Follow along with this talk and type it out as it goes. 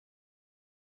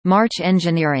March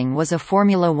Engineering was a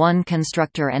Formula One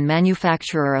constructor and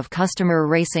manufacturer of customer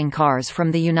racing cars from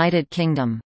the United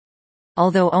Kingdom.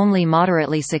 Although only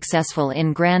moderately successful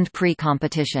in Grand Prix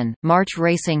competition, March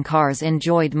racing cars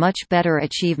enjoyed much better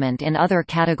achievement in other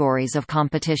categories of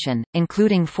competition,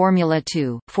 including Formula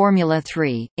 2, Formula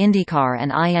 3, IndyCar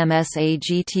and IMSA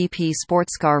GTP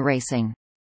sportscar racing.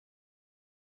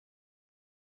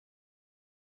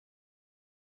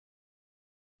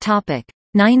 Topic: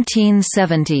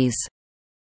 1970s.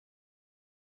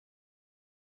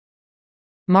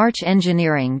 March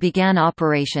Engineering began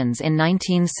operations in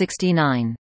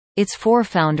 1969. Its four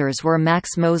founders were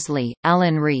Max Mosley,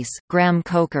 Alan Rees, Graham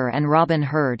Coker and Robin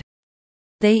Hurd.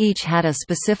 They each had a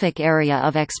specific area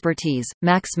of expertise.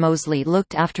 Max Mosley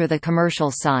looked after the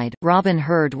commercial side, Robin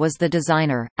Hurd was the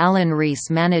designer, Alan Rees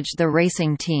managed the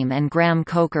racing team and Graham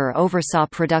Coker oversaw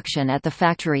production at the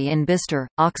factory in Bicester,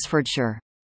 Oxfordshire.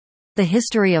 The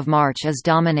history of March is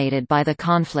dominated by the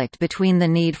conflict between the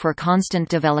need for constant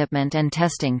development and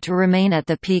testing to remain at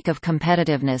the peak of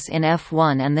competitiveness in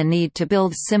F1 and the need to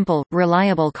build simple,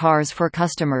 reliable cars for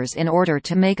customers in order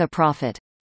to make a profit.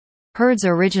 Hurd's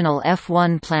original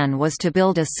F1 plan was to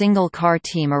build a single-car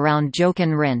team around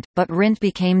Jochen Rindt, but Rindt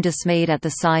became dismayed at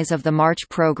the size of the March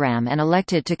program and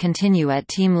elected to continue at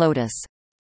Team Lotus.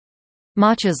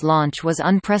 March's launch was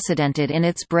unprecedented in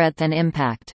its breadth and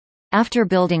impact. After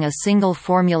building a single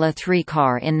Formula 3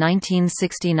 car in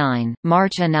 1969,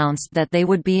 March announced that they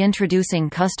would be introducing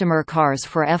customer cars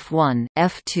for F1,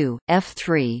 F2,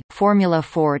 F3, Formula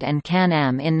Ford and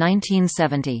Can-Am in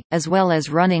 1970, as well as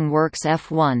running Works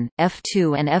F1,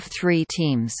 F2 and F3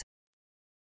 teams.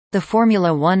 The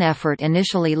Formula One effort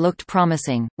initially looked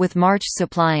promising, with March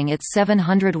supplying its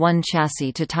 701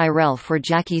 chassis to Tyrrell for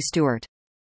Jackie Stewart.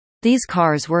 These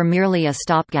cars were merely a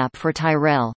stopgap for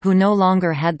Tyrrell, who no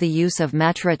longer had the use of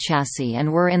Matra chassis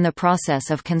and were in the process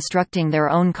of constructing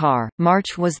their own car.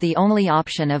 March was the only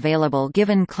option available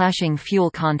given clashing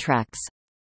fuel contracts.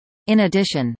 In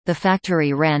addition, the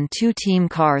factory ran two team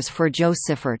cars for Joe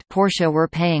Siffert, Porsche were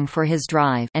paying for his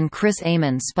drive, and Chris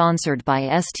Amon sponsored by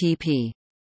STP.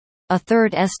 A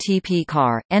third STP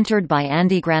car, entered by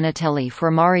Andy Granatelli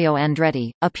for Mario Andretti,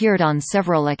 appeared on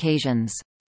several occasions.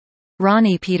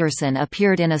 Ronnie Peterson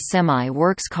appeared in a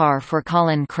semi-works car for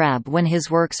Colin Crabb when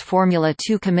his Works Formula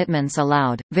 2 commitments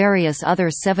allowed. Various other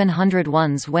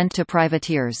 701s went to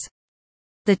privateers.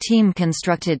 The team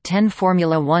constructed 10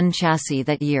 Formula 1 chassis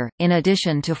that year, in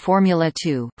addition to Formula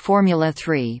 2, Formula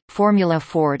 3, Formula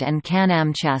Ford and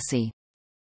Can-Am chassis.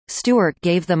 Stewart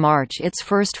gave the March its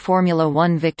first Formula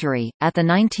One victory, at the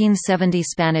 1970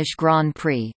 Spanish Grand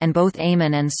Prix, and both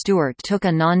Amon and Stewart took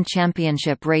a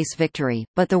non-championship race victory,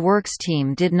 but the Works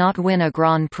team did not win a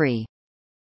Grand Prix.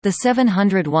 The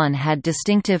 701 had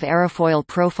distinctive aerofoil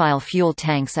profile fuel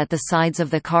tanks at the sides of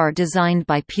the car designed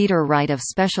by Peter Wright of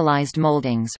Specialized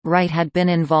Moldings. Wright had been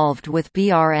involved with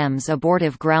BRM's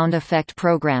abortive ground effect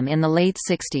program in the late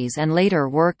 60s and later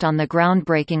worked on the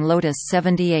groundbreaking Lotus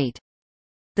 78.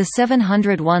 The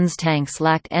 701's tanks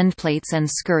lacked endplates and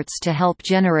skirts to help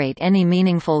generate any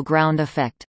meaningful ground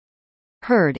effect.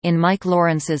 Hurd, in Mike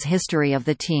Lawrence's History of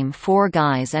the Team 4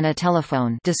 Guys and a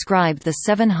Telephone, described the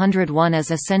 701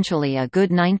 as essentially a good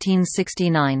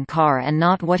 1969 car and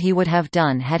not what he would have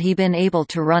done had he been able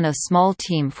to run a small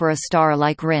team for a star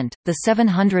like Rindt. The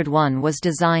 701 was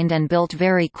designed and built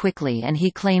very quickly, and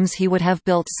he claims he would have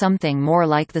built something more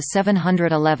like the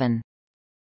 711.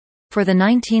 For the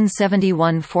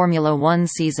 1971 Formula One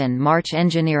season, March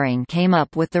Engineering came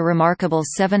up with the remarkable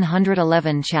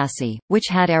 711 chassis, which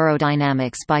had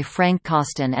aerodynamics by Frank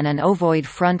Costin and an ovoid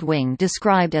front wing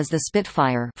described as the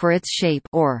Spitfire for its shape,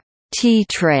 or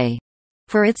T-tray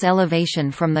for its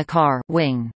elevation from the car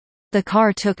wing. The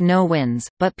car took no wins,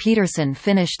 but Peterson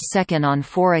finished second on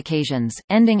 4 occasions,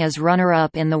 ending as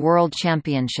runner-up in the World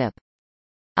Championship.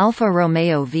 Alfa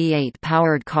Romeo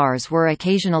V8-powered cars were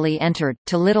occasionally entered,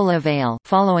 to little avail,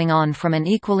 following on from an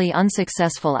equally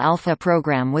unsuccessful Alfa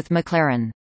program with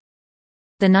McLaren.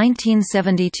 The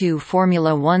 1972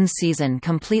 Formula One season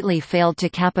completely failed to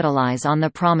capitalize on the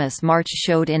promise March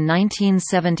showed in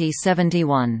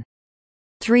 1970–71.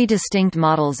 3 distinct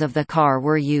models of the car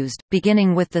were used,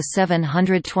 beginning with the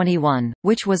 721,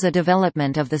 which was a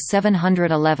development of the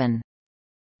 711.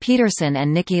 Peterson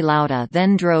and Niki Lauda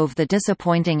then drove the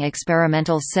disappointing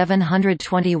experimental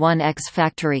 721X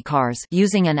factory cars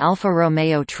using an Alfa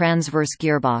Romeo transverse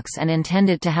gearbox and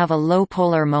intended to have a low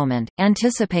polar moment,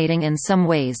 anticipating in some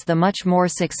ways the much more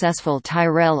successful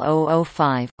Tyrrell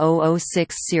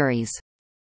 005-006 series.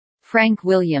 Frank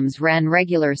Williams ran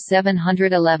regular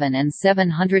 711 and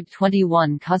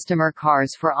 721 customer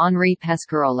cars for Henri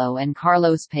Pescarolo and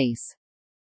Carlos Pace.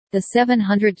 The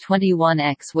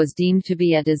 721X was deemed to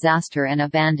be a disaster and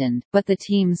abandoned, but the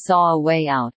team saw a way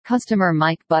out. Customer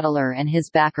Mike Butler and his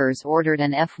backers ordered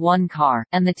an F1 car,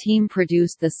 and the team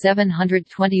produced the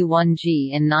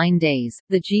 721G in 9 days.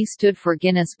 The G stood for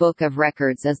Guinness Book of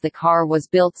Records as the car was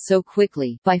built so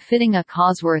quickly, by fitting a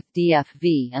Cosworth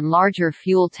DFV and larger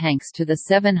fuel tanks to the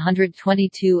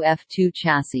 722 F2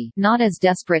 chassis. Not as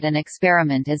desperate an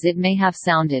experiment as it may have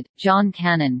sounded, John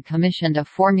Cannon commissioned a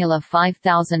Formula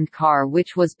 5000 car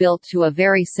which was built to a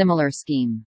very similar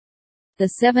scheme.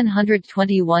 The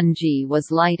 721G was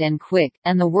light and quick,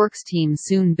 and the works team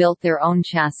soon built their own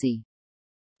chassis.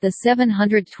 The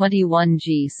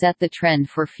 721G set the trend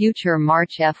for future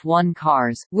March F1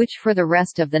 cars, which for the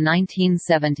rest of the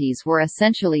 1970s were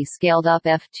essentially scaled-up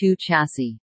F2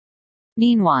 chassis.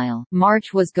 Meanwhile,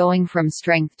 March was going from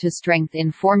strength to strength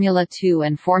in Formula 2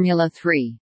 and Formula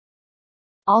 3.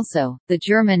 Also, the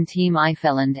German team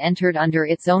Eifeland entered under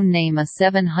its own name a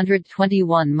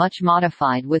 721 much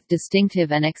modified with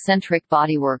distinctive and eccentric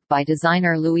bodywork by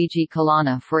designer Luigi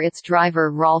Colana for its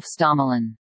driver Rolf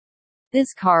Stommelen.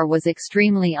 This car was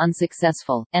extremely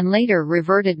unsuccessful, and later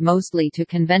reverted mostly to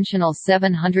conventional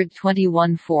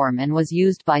 721 form and was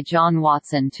used by John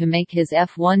Watson to make his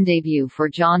F1 debut for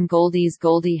John Goldie's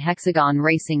Goldie Hexagon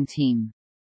Racing Team.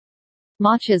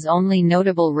 Mach's only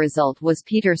notable result was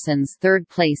Peterson's third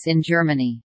place in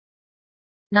Germany.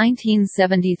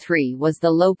 1973 was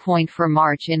the low point for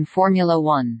March in Formula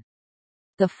One.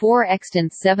 The 4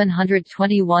 extant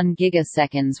 721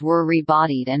 gigaseconds were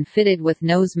rebodied and fitted with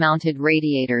nose-mounted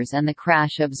radiators and the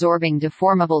crash-absorbing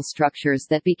deformable structures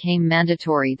that became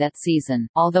mandatory that season.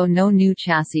 Although no new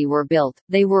chassis were built,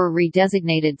 they were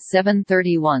redesignated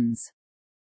 731s.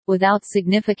 Without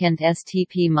significant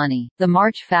STP money, the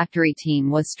March factory team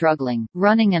was struggling,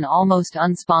 running an almost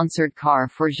unsponsored car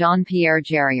for Jean-Pierre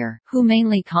Jarier, who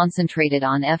mainly concentrated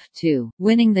on F2,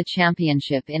 winning the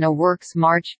championship in a works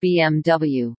March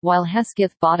BMW, while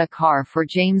Hesketh bought a car for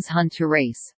James Hunt to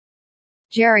race.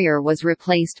 Jarier was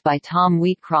replaced by Tom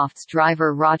Wheatcroft's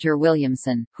driver Roger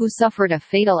Williamson, who suffered a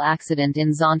fatal accident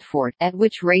in Zandvoort, at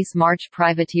which race March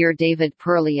privateer David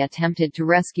Purley attempted to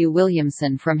rescue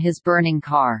Williamson from his burning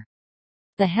car.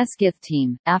 The Hesketh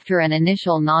team, after an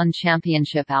initial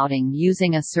non-championship outing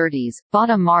using a Surtees, bought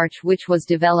a March which was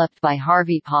developed by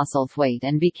Harvey Postlethwaite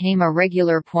and became a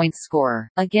regular points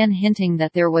scorer, again hinting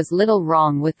that there was little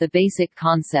wrong with the basic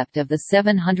concept of the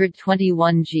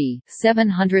 721G,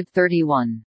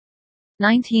 731.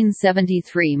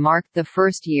 1973 marked the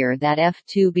first year that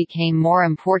F2 became more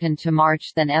important to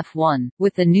March than F1,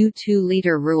 with the new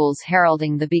 2-liter rules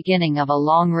heralding the beginning of a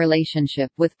long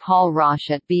relationship with Paul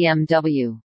Roche at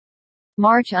BMW.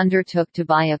 March undertook to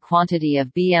buy a quantity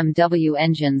of BMW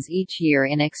engines each year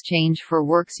in exchange for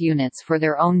works units for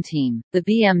their own team. The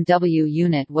BMW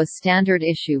unit was standard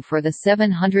issue for the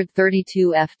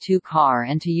 732 F2 car,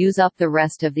 and to use up the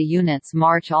rest of the units,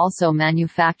 March also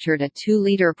manufactured a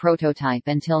 2-liter prototype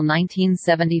until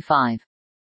 1975.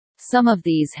 Some of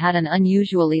these had an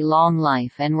unusually long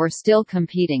life and were still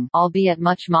competing, albeit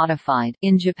much modified,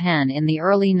 in Japan in the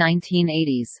early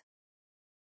 1980s.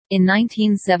 In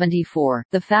 1974,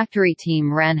 the factory team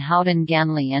ran Howden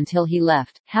Ganley until he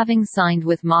left, having signed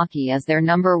with Maki as their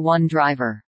number 1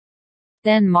 driver.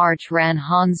 Then March ran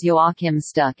Hans-Joachim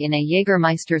Stuck in a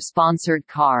Jägermeister-sponsored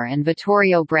car and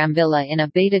Vittorio Brambilla in a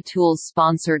Beta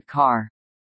Tools-sponsored car.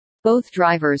 Both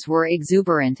drivers were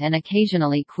exuberant and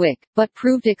occasionally quick, but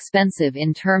proved expensive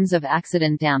in terms of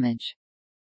accident damage.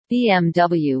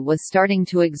 BMW was starting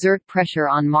to exert pressure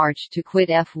on March to quit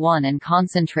F1 and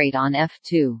concentrate on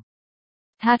F2.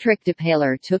 Patrick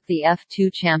Depailler took the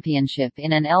F2 championship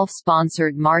in an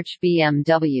ELF-sponsored March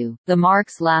BMW, the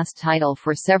marque's last title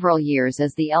for several years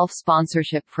as the ELF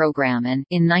sponsorship program, and,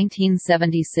 in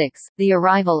 1976, the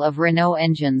arrival of Renault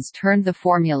engines turned the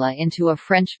formula into a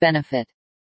French benefit.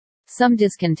 Some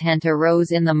discontent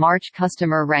arose in the March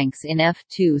customer ranks in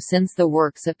F2 since the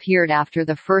works appeared after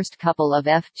the first couple of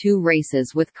F2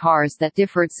 races with cars that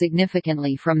differed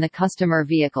significantly from the customer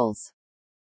vehicles.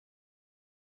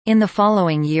 In the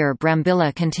following year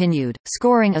Brambilla continued,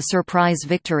 scoring a surprise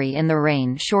victory in the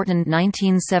rain-shortened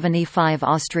 1975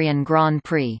 Austrian Grand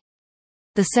Prix.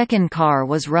 The second car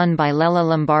was run by Lella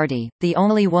Lombardi, the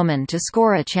only woman to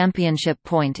score a championship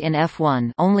point in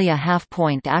F1, only a half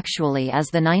point actually, as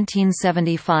the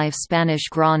 1975 Spanish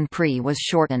Grand Prix was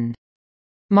shortened.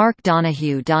 Mark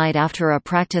Donoghue died after a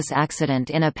practice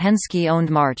accident in a Penske-owned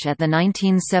March at the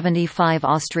 1975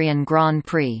 Austrian Grand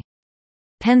Prix.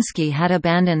 Penske had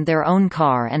abandoned their own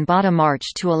car and bought a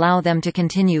March to allow them to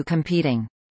continue competing.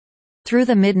 Through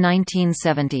the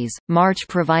mid-1970s, March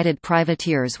provided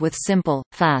privateers with simple,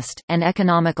 fast, and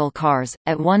economical cars.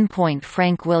 At one point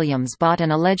Frank Williams bought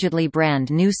an allegedly brand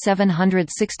new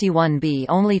 761B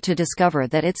only to discover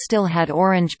that it still had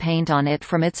orange paint on it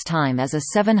from its time as a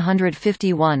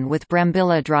 751 with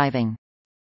Brambilla driving.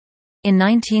 In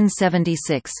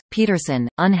 1976, Peterson,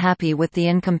 unhappy with the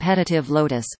uncompetitive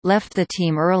Lotus, left the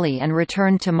team early and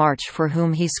returned to March, for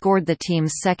whom he scored the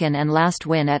team's second and last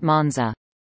win at Monza.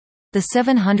 The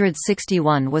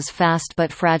 761 was fast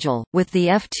but fragile, with the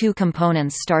F2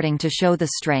 components starting to show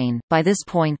the strain. By this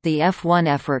point, the F1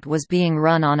 effort was being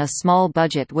run on a small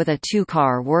budget with a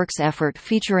two-car works effort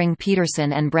featuring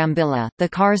Peterson and Brambilla, the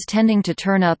cars tending to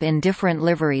turn up in different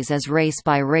liveries as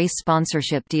race-by-race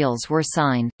sponsorship deals were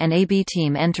signed. An AB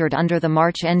team entered under the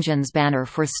March Engines banner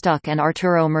for Stuck and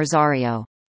Arturo Merzario.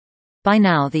 By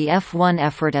now the F1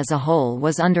 effort as a whole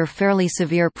was under fairly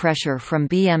severe pressure from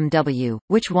BMW,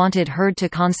 which wanted Hurd to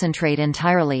concentrate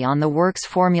entirely on the works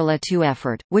Formula 2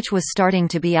 effort, which was starting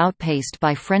to be outpaced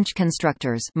by French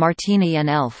constructors Martini and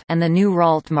Elf and the new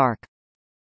Ralt Mark.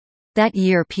 That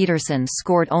year Peterson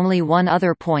scored only one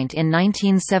other point in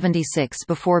 1976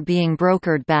 before being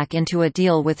brokered back into a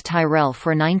deal with Tyrrell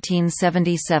for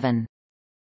 1977.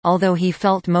 Although he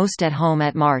felt most at home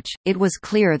at March, it was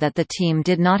clear that the team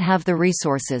did not have the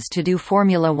resources to do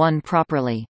Formula One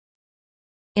properly.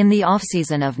 In the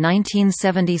offseason of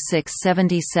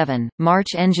 1976–77,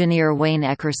 March engineer Wayne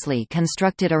Eckersley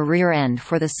constructed a rear end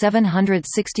for the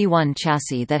 761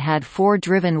 chassis that had four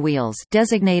driven wheels,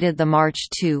 designated the March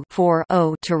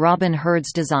 2-4-0 to Robin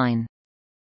Hurd's design.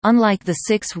 Unlike the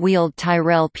six-wheeled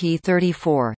Tyrrell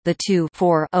P34, the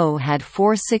 2-4-0 had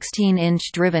four 16-inch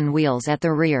driven wheels at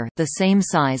the rear, the same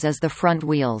size as the front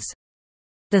wheels.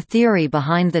 The theory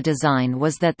behind the design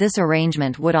was that this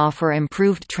arrangement would offer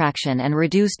improved traction and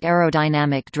reduced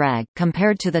aerodynamic drag,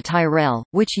 compared to the Tyrrell,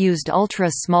 which used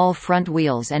ultra-small front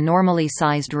wheels and normally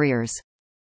sized rears.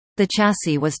 The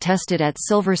chassis was tested at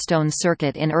Silverstone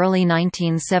Circuit in early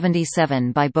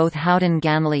 1977 by both Howden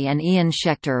Ganley and Ian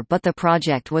Scheckter, but the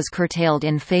project was curtailed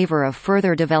in favor of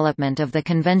further development of the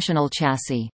conventional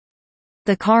chassis.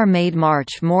 The car made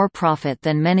March more profit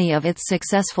than many of its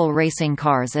successful racing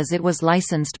cars as it was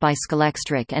licensed by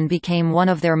Scalextric and became one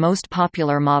of their most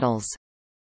popular models.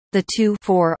 The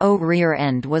 2-4-0 rear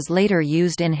end was later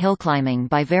used in hillclimbing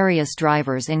by various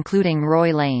drivers including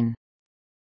Roy Lane.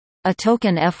 A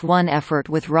token F1 effort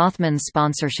with Rothman's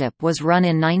sponsorship was run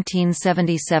in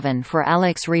 1977 for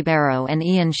Alex Ribeiro and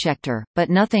Ian Scheckter,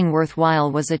 but nothing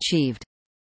worthwhile was achieved.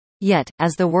 Yet,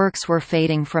 as the works were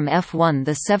fading from F1,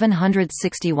 the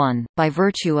 761, by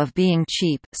virtue of being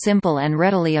cheap, simple and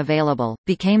readily available,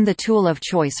 became the tool of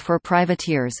choice for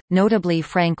privateers, notably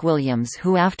Frank Williams,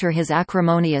 who after his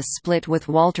acrimonious split with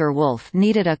Walter Wolff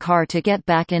needed a car to get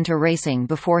back into racing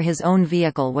before his own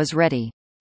vehicle was ready.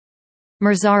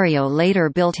 Merzario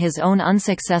later built his own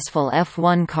unsuccessful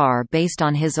F1 car based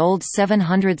on his old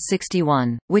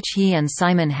 761, which he and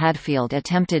Simon Hadfield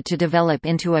attempted to develop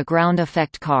into a ground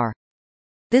effect car.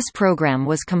 This program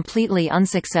was completely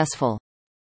unsuccessful.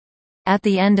 At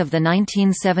the end of the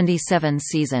 1977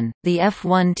 season, the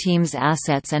F1 team's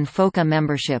assets and FOCA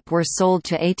membership were sold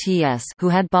to ATS, who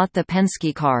had bought the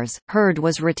Penske cars. Hurd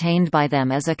was retained by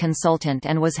them as a consultant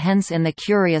and was hence in the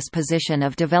curious position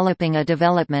of developing a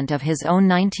development of his own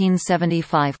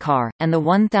 1975 car, and the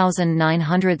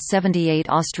 1978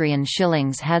 Austrian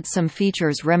Schillings had some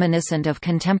features reminiscent of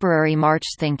contemporary March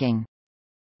thinking.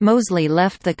 Mosley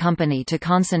left the company to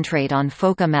concentrate on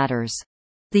FOCA matters.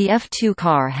 The F2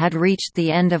 car had reached the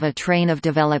end of a train of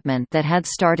development that had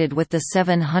started with the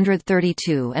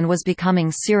 732 and was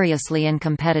becoming seriously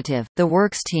uncompetitive. The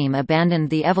works team abandoned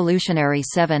the evolutionary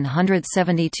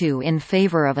 772 in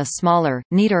favor of a smaller,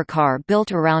 neater car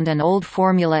built around an old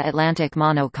Formula Atlantic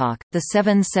monocoque, the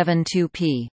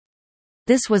 772P.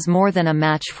 This was more than a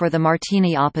match for the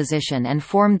Martini opposition and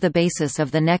formed the basis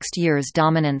of the next year's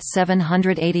dominant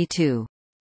 782.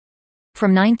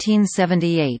 From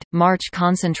 1978, March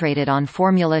concentrated on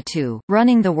Formula 2,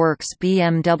 running the works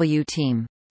BMW team.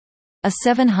 A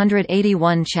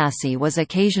 781 chassis was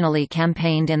occasionally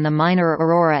campaigned in the minor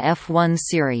Aurora F1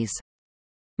 series.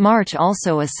 March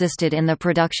also assisted in the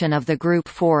production of the Group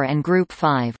 4 and Group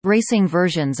 5 racing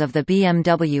versions of the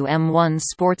BMW M1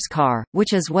 sports car,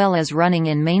 which as well as running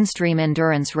in mainstream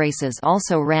endurance races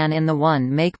also ran in the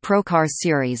one-make Procar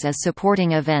series as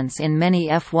supporting events in many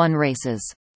F1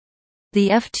 races. The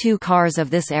F2 cars of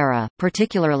this era,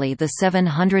 particularly the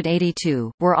 782,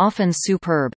 were often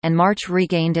superb, and March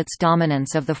regained its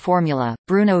dominance of the formula.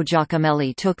 Bruno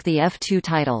Giacomelli took the F2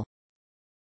 title.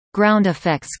 Ground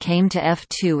effects came to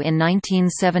F2 in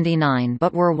 1979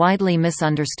 but were widely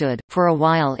misunderstood. For a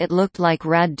while it looked like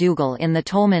Rad Dougal in the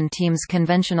Toleman team's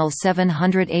conventional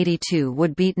 782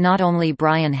 would beat not only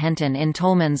Brian Henton in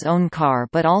Toleman's own car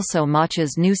but also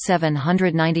Mach's new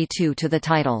 792 to the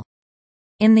title.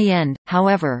 In the end,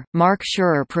 however, Mark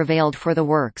Schurer prevailed for the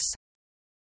works.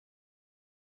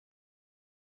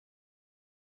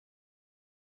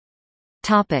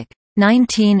 Topic: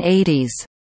 1980s.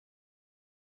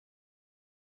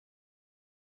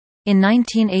 In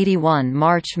 1981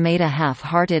 March made a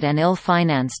half-hearted and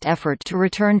ill-financed effort to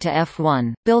return to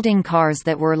F1, building cars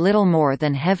that were little more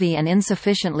than heavy and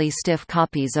insufficiently stiff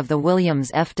copies of the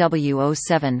Williams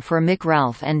FW07 for Mick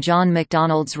Ralph and John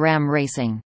McDonald's Ram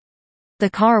Racing.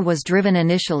 The car was driven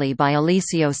initially by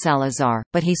Eliseo Salazar,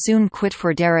 but he soon quit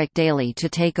for Derek Daly to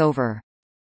take over.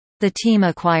 The team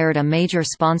acquired a major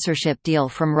sponsorship deal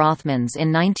from Rothmans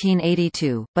in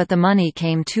 1982, but the money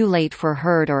came too late for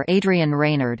Hurd or Adrian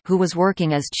Reynard, who was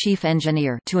working as chief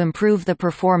engineer, to improve the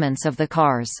performance of the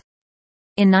cars.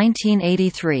 In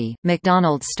 1983,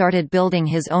 McDonald started building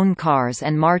his own cars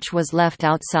and March was left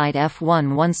outside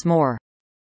F1 once more.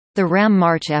 The Ram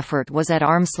March effort was at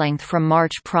arm's length from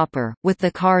March proper, with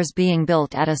the cars being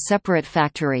built at a separate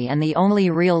factory and the only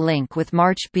real link with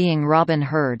March being Robin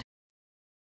Hurd.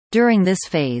 During this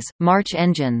phase, March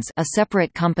Engines, a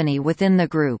separate company within the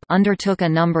group, undertook a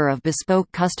number of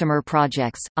bespoke customer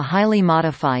projects, a highly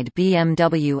modified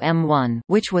BMW M1,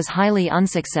 which was highly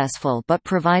unsuccessful but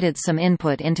provided some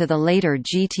input into the later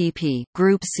GTP,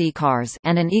 Group C cars,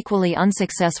 and an equally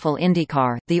unsuccessful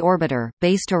IndyCar, the Orbiter,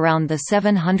 based around the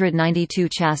 792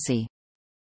 chassis.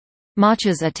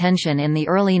 Mach's attention in the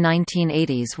early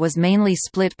 1980s was mainly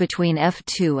split between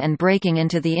F2 and breaking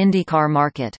into the IndyCar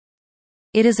market.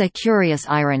 It is a curious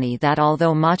irony that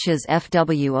although Mach's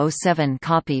FW07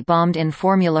 copy bombed in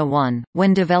Formula One,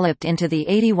 when developed into the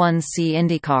 81C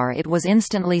IndyCar it was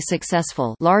instantly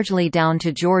successful, largely down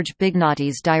to George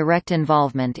Bignotti's direct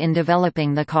involvement in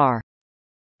developing the car.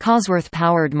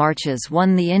 Cosworth-powered Marches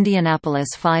won the Indianapolis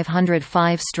 500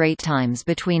 5 straight times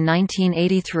between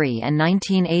 1983 and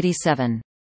 1987.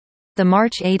 The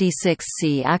March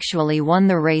 86C actually won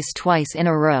the race twice in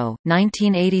a row,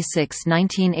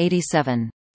 1986–1987.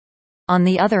 On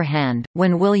the other hand,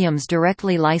 when Williams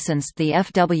directly licensed the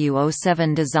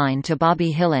FW07 design to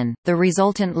Bobby Hillin, the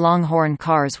resultant Longhorn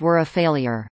cars were a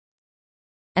failure.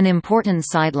 An important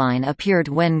sideline appeared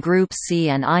when Group C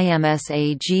and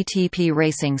IMSA GTP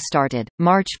racing started.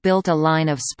 March built a line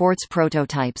of sports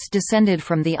prototypes descended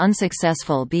from the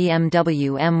unsuccessful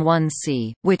BMW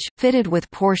M1C, which, fitted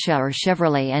with Porsche or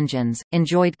Chevrolet engines,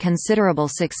 enjoyed considerable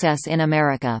success in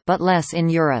America but less in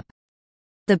Europe.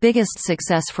 The biggest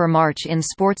success for March in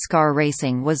sportscar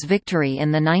racing was victory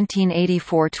in the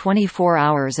 1984 24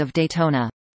 Hours of Daytona.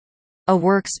 A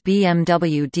works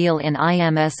BMW deal in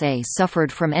IMSA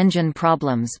suffered from engine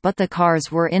problems but the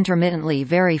cars were intermittently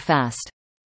very fast.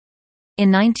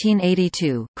 In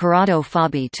 1982, Corrado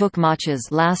Fabi took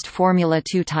Mach's last Formula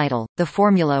 2 title. The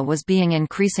formula was being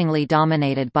increasingly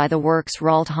dominated by the works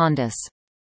Ralt Hondas.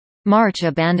 March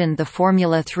abandoned the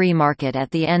Formula 3 market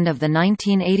at the end of the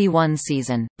 1981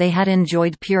 season. They had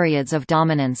enjoyed periods of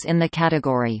dominance in the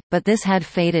category, but this had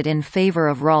faded in favor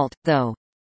of Ralt, though.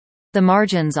 The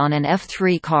margins on an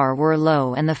F3 car were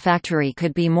low and the factory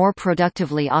could be more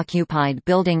productively occupied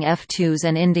building F2s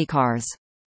and IndyCars.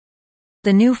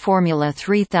 The new Formula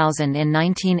 3000 in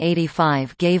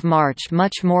 1985 gave March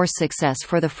much more success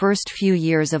for the first few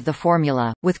years of the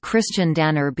formula, with Christian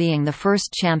Danner being the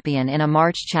first champion in a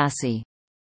March chassis.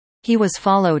 He was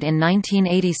followed in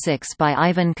 1986 by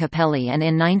Ivan Capelli and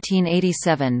in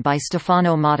 1987 by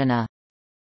Stefano Modena.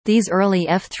 These early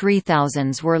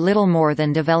F3000s were little more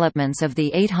than developments of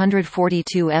the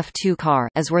 842 F2 car,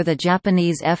 as were the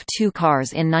Japanese F2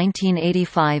 cars in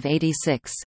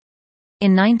 1985–86.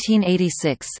 In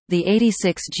 1986, the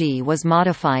 86G was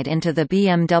modified into the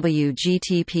BMW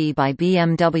GTP by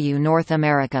BMW North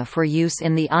America for use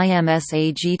in the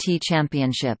IMSA GT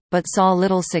Championship, but saw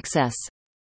little success.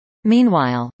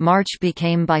 Meanwhile, March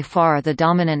became by far the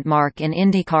dominant marque in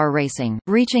IndyCar racing,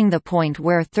 reaching the point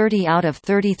where 30 out of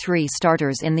 33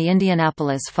 starters in the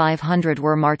Indianapolis 500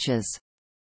 were Marches.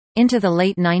 Into the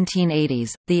late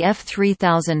 1980s, the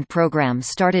F3000 program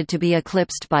started to be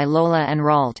eclipsed by Lola and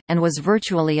Ralt, and was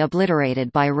virtually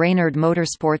obliterated by Reynard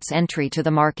Motorsports' entry to the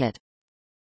market.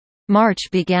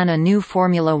 March began a new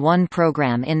Formula One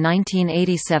program in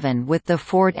 1987 with the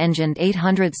Ford-engined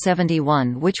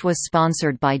 871, which was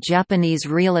sponsored by Japanese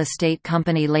real estate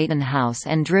company Leyton House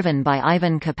and driven by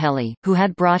Ivan Capelli, who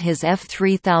had brought his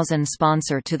F3000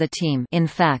 sponsor to the team. In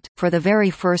fact, for the very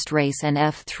first race an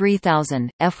F3000,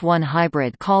 F1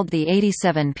 hybrid called the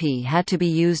 87P had to be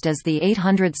used as the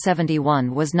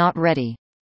 871 was not ready.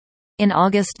 In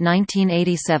August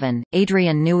 1987,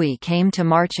 Adrian Newey came to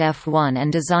March F1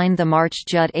 and designed the March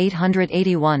Judd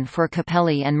 881 for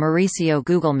Capelli and Mauricio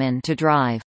Gugelmin to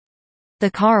drive.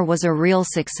 The car was a real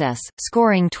success,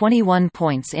 scoring 21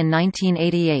 points in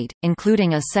 1988,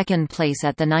 including a second place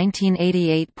at the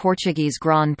 1988 Portuguese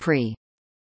Grand Prix.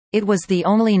 It was the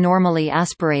only normally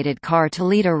aspirated car to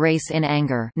lead a race in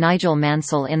anger. Nigel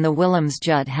Mansell in the Willems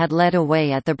Judd had led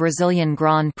away at the Brazilian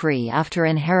Grand Prix after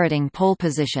inheriting pole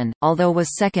position, although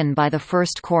was second by the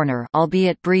first corner,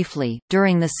 albeit briefly,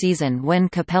 during the season when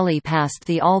Capelli passed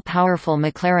the all-powerful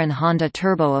McLaren Honda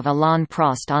Turbo of Alain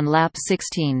Prost on lap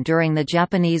 16 during the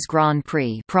Japanese Grand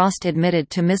Prix. Prost admitted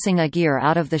to missing a gear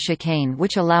out of the chicane,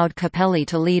 which allowed Capelli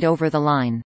to lead over the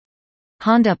line.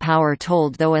 Honda Power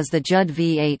told though as the Judd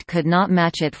V8 could not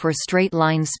match it for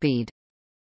straight-line speed.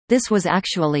 This was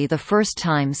actually the first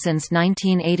time since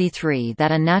 1983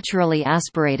 that a naturally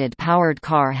aspirated powered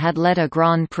car had led a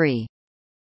Grand Prix.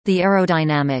 The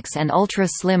aerodynamics and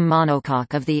ultra-slim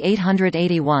monocoque of the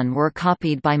 881 were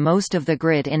copied by most of the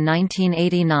grid in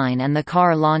 1989 and the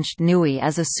car launched Newey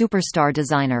as a superstar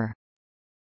designer.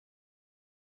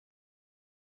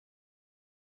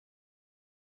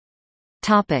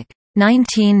 Topic: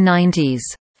 1990s.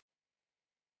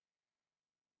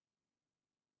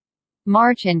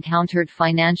 March encountered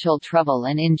financial trouble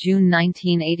and in June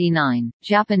 1989,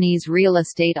 Japanese real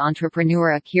estate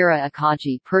entrepreneur Akira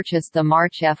Akagi purchased the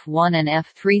March F1 and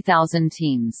F3000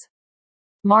 teams.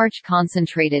 March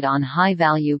concentrated on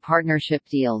high-value partnership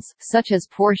deals, such as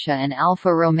Porsche and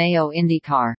Alfa Romeo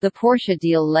IndyCar. The Porsche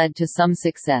deal led to some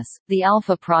success. The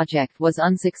Alfa project was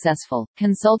unsuccessful.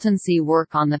 Consultancy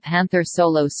work on the Panther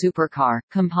Solo supercar,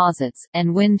 composites,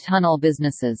 and wind tunnel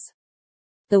businesses.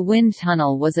 The wind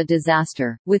tunnel was a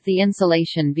disaster, with the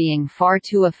insulation being far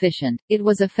too efficient. It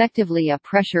was effectively a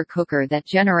pressure cooker that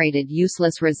generated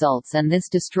useless results, and this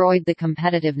destroyed the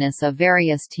competitiveness of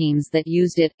various teams that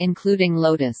used it, including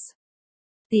Lotus.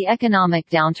 The economic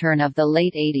downturn of the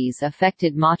late 80s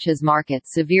affected March's market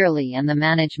severely, and the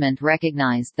management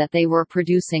recognized that they were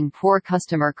producing poor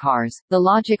customer cars. The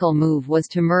logical move was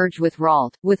to merge with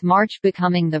Ralt, with March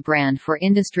becoming the brand for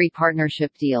industry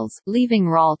partnership deals, leaving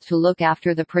Ralt to look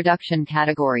after the production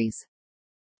categories.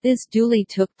 This duly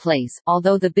took place,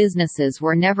 although the businesses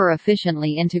were never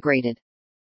efficiently integrated.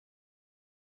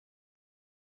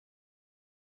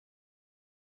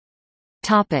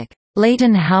 Topic: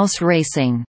 Leyton House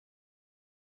Racing.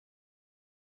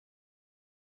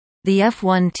 The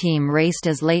F1 team raced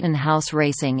as Leyton House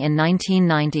Racing in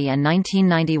 1990 and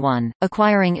 1991,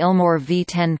 acquiring Ilmor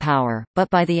V10 power, but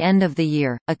by the end of the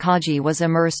year, Akagi was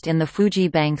immersed in the Fuji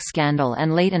Bank scandal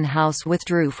and Leyton House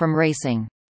withdrew from racing.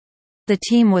 The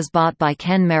team was bought by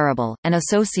Ken Marable, an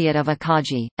associate of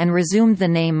Akagi, and resumed the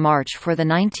name March for the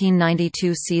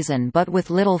 1992 season, but with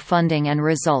little funding and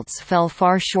results fell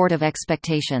far short of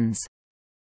expectations.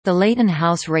 The Leyton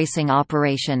House Racing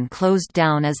operation closed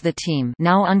down as the team,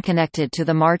 now unconnected to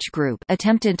the March Group,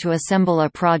 attempted to assemble a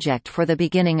project for the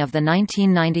beginning of the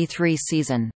 1993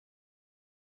 season.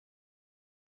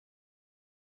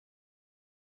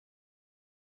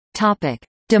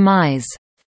 Demise.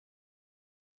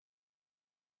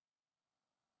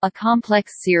 A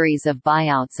complex series of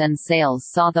buyouts and sales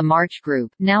saw the March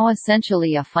Group, now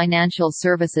essentially a financial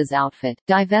services outfit,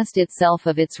 divest itself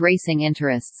of its racing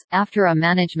interests. After a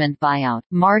management buyout,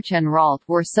 March and Ralt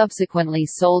were subsequently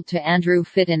sold to Andrew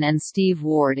Fitton and Steve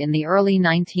Ward in the early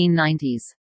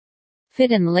 1990s.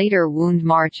 Fitton later wound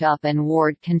March up and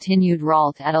Ward continued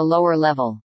Ralt at a lower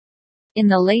level. In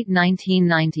the late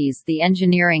 1990s, the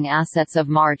engineering assets of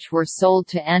March were sold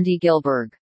to Andy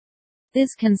Gilberg.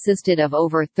 This consisted of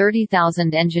over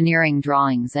 30,000 engineering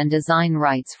drawings and design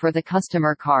rights for the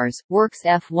customer cars, Works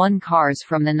F1 cars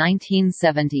from the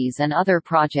 1970s and other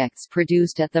projects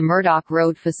produced at the Murdoch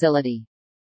Road facility.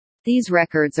 These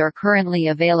records are currently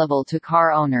available to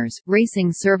car owners,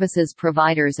 racing services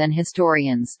providers and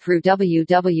historians through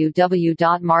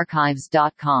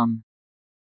www.marchives.com.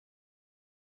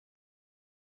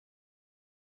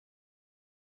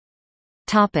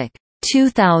 Topic: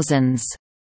 2000s.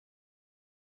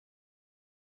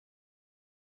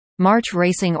 March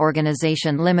Racing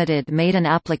Organisation Limited made an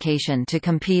application to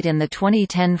compete in the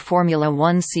 2010 Formula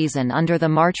One season under the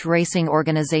March Racing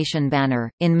Organisation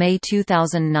banner, in May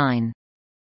 2009.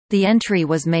 The entry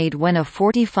was made when a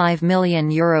 €45 million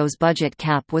budget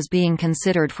cap was being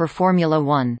considered for Formula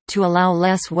One, to allow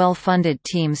less well-funded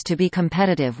teams to be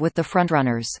competitive with the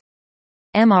frontrunners.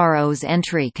 MRO's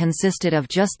entry consisted of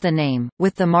just the name,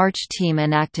 with the March team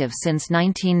inactive since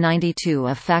 1992.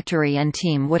 A factory and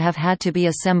team would have had to be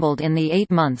assembled in the 8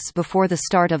 months before the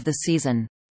start of the season.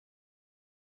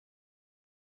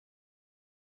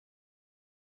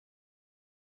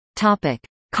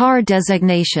 Car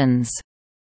designations.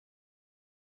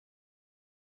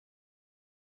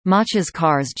 March's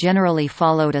cars generally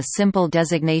followed a simple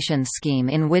designation scheme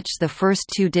in which the first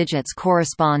 2 digits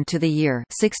correspond to the year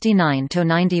 69 to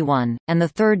 91, and the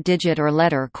third digit or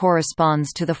letter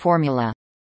corresponds to the formula.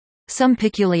 Some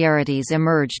peculiarities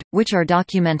emerged, which are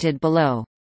documented below.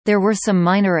 There were some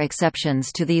minor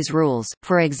exceptions to these rules,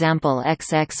 for example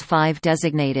XX5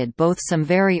 designated both some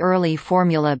very early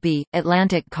Formula B,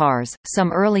 Atlantic cars,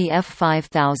 some early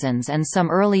F5000s and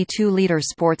some early 2-liter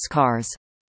sports cars.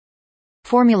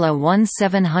 Formula 1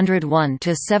 701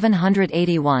 to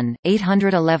 781,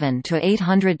 811 to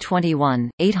 821,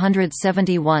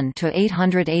 871 to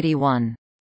 881.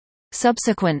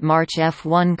 Subsequent March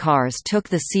F1 cars took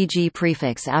the CG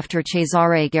prefix after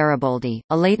Cesare Garibaldi,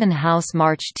 a Leyton House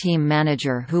March team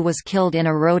manager who was killed in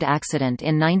a road accident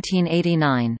in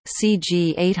 1989,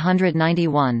 CG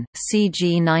 891,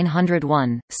 CG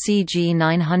 901, CG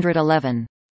 911.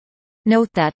 Note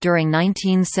that, during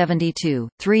 1972,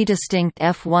 3 distinct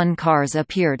F1 cars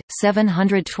appeared,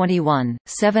 721,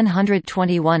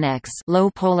 721X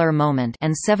low polar moment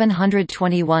and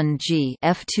 721G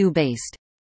F2 based.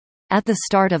 At the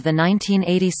start of the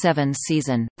 1987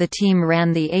 season, the team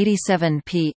ran the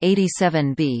 87P,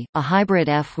 87B, a hybrid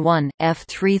F1,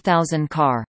 F3000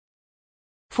 car.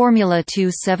 Formula 2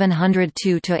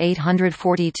 702 to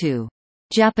 842.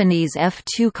 Japanese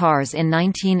F2 cars in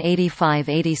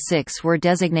 1985–86 were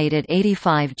designated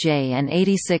 85J and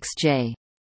 86J.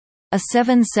 A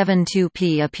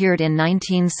 772P appeared in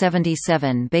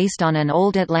 1977 based on an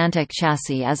old Atlantic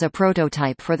chassis as a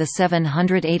prototype for the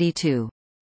 782.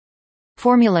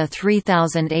 Formula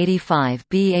 3085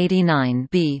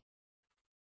 B89B.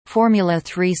 Formula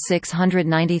 3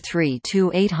 693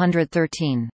 to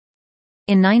 813.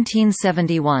 In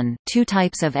 1971, 2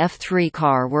 types of F3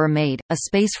 car were made, a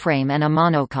spaceframe and a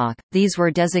monocoque. These were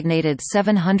designated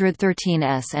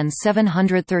 713S and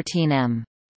 713M.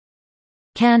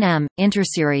 Can-Am,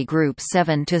 Interserie Group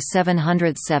 7 to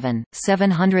 707,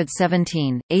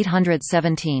 717,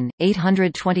 817,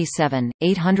 827,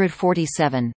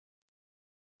 847.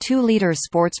 2-liter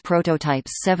sports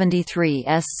prototypes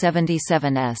 73S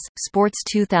 77S, Sports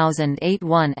 2008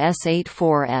 1S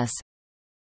 84S.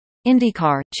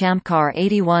 IndyCar, Champcar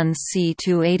 81C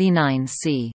to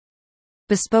 89C.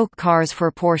 Bespoke cars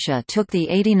for Porsche took the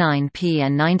 89P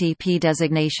and 90P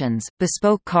designations,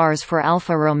 bespoke cars for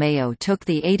Alfa Romeo took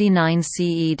the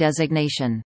 89CE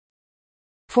designation.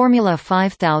 Formula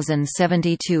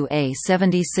 5072A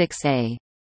 76A.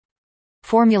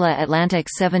 Formula Atlantic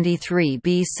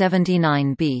 73B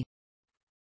 79B.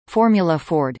 Formula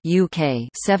Ford UK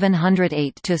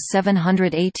 708 to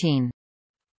 718.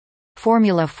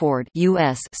 Formula Ford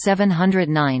US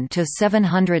 709 to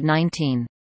 719.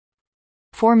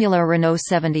 Formula Renault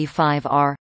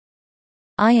 75R.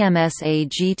 IMSA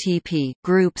GTP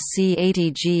Group C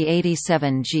 80G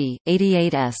 87G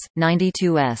 88S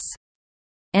 92S.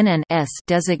 NN/S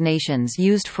designations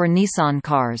used for Nissan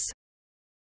cars.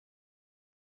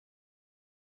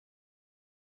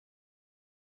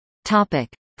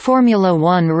 Topic: Formula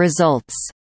One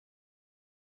results.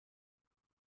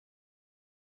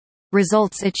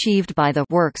 Results achieved by the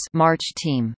Works March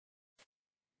team.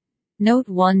 Note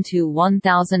 1 to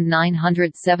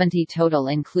 1970 total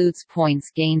includes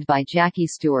points gained by Jackie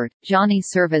Stewart, Johnny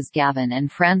Servaz Gavin and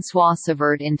François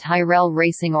Savard in Tyrrell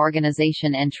Racing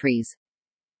Organisation entries.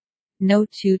 Note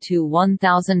 2 to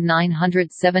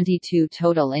 1972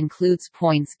 total includes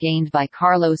points gained by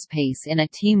Carlos Pace in a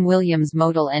Team Williams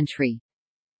modal entry.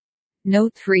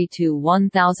 Note 3 to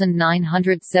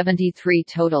 1973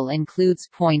 total includes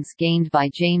points gained by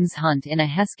James Hunt in a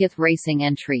Hesketh Racing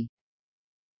entry.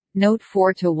 Note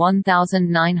 4 to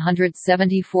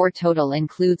 1974 total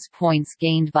includes points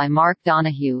gained by Mark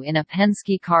Donoghue in a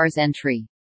Penske Cars entry.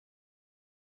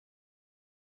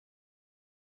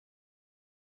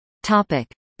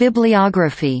 Topic: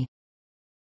 Bibliography.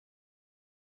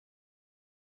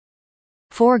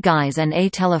 4 Guys and a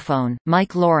Telephone,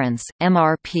 Mike Lawrence,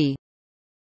 MRP.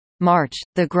 March,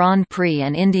 the Grand Prix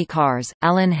and Indy cars,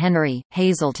 Alan Henry,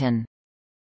 Hazleton.